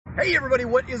Hey everybody,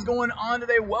 what is going on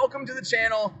today? Welcome to the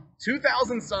channel.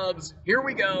 2,000 subs. Here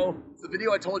we go. It's the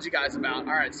video I told you guys about.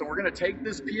 All right, so we're gonna take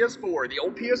this PS4, the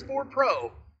old PS4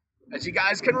 Pro. As you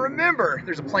guys can remember,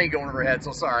 there's a plane going overhead,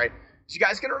 so sorry. As you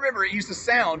guys can remember, it used to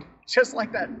sound just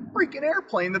like that freaking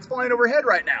airplane that's flying overhead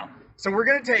right now. So we're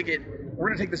gonna take it. We're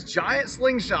gonna take this giant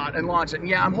Slingshot and launch it. And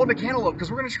yeah, I'm holding a cantaloupe because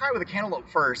we're gonna try with a cantaloupe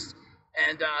first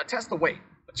and test the weight.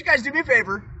 But you guys do me a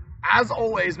favor. As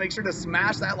always, make sure to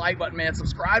smash that like button, man.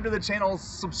 Subscribe to the channel.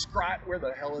 Subscribe. Where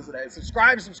the hell is it at?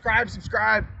 Subscribe.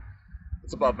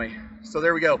 It's above me. So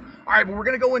there we go. All right, but we're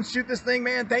going to go and shoot this thing,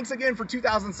 man. Thanks again for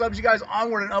 2,000 subs, you guys.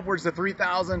 Onward and upwards to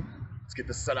 3,000. Let's get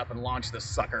this set up and launch this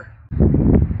sucker. All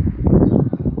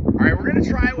right, we're going to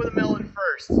try it with a melon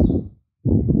first.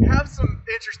 We have some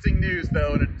interesting news,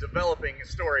 though, in a developing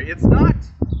story. It's not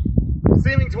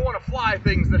seeming to want to fly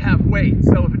things that have weight.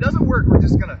 So if it doesn't work, we're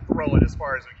just going to throw it as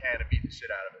far as we can and beat the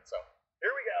shit out of it. So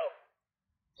here we go.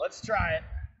 Let's try it.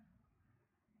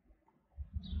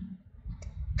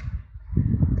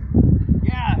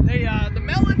 Yeah, the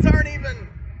melons aren't even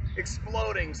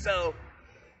exploding. So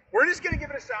we're just going to give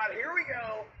it a shot. Here we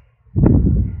go.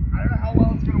 I don't know how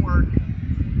well it's going to work.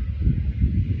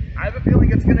 I have a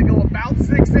feeling it's going to go about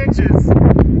 6 inches.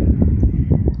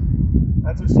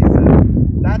 That's what she said.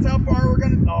 That's how far we're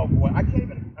gonna. Oh boy, I can't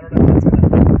even. I don't know how it's gonna.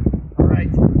 All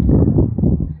right,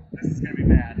 this is gonna be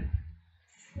bad.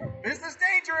 This is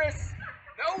dangerous.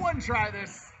 No one try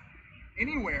this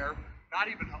anywhere. Not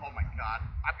even. Oh my god,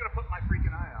 I'm gonna put my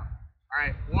freaking eye out. All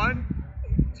right, 1,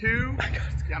 2.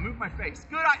 Yeah, move my face.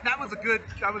 Good. That was a good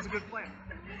plan.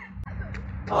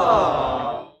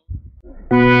 Oh.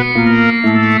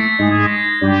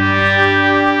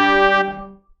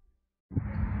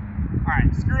 All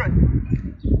right, screw it.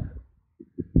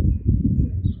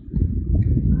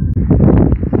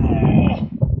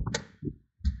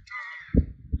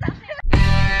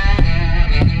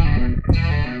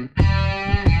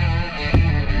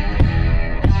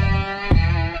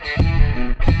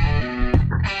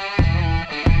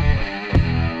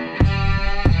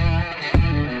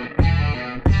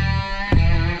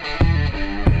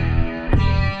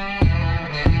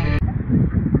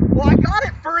 Well, I got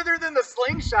it further than the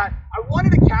Slingshot. I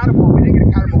wanted a catapult. We didn't get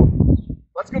a catapult.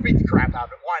 Let's go beat the crap out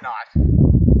of it. Why not?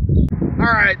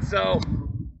 All right, so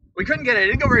we couldn't get it. It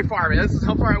didn't go very far. I mean, this is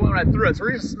how far I went when I threw it. So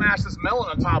we're gonna smash this melon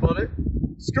on top of it.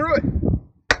 Screw it.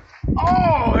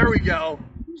 Oh, there we go.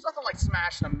 There's nothing like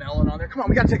smashing a melon on there. Come on,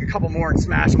 we gotta take a couple more and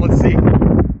smash them. Let's see.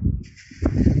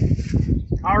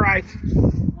 All right.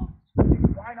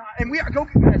 Why not? And we are, go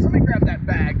guys, let me grab that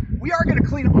bag. We are gonna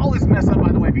clean all this mess up,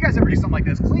 by the way. If you guys ever do something like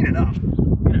this, clean it up.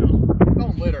 You know,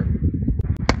 don't litter.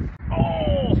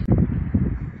 Oh.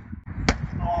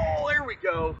 Oh, there we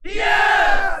go.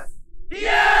 Yes!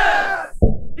 Yes!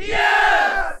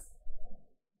 Yes!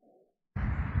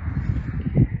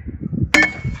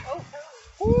 Oh,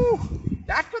 whew.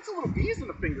 That puts a little bees in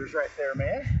the fingers right there,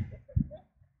 man.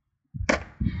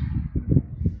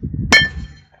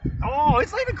 Oh,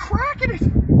 it's not even cracking it.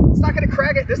 It's not gonna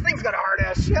crack it. This thing's got a hard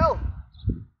ass shell.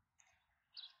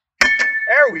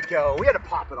 There we go. We had to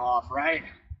pop it off, right?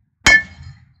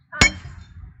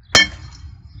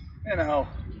 You know,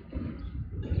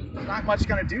 there's not much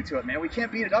gonna do to it, man. We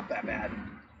can't beat it up that bad.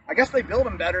 I guess they build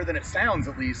them better than it sounds,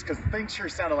 at least, because the thing sure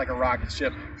sounded like a rocket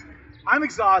ship. I'm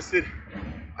exhausted.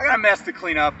 I got a mess to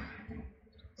clean up.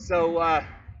 So,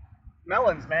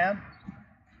 melons, man.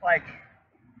 Like,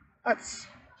 that's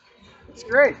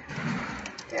great.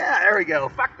 Yeah, there we go.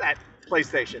 Fuck that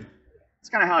PlayStation. That's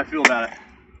kind of how I feel about it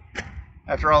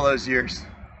after all those years.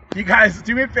 You guys,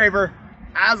 do me a favor.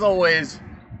 As always,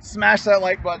 smash that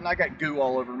like button. I got goo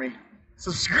all over me.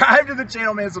 Subscribe to the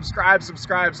channel, man.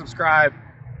 Subscribe.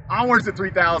 Onwards to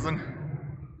 3,000.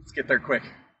 Let's get there quick.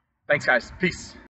 Thanks, guys. Peace.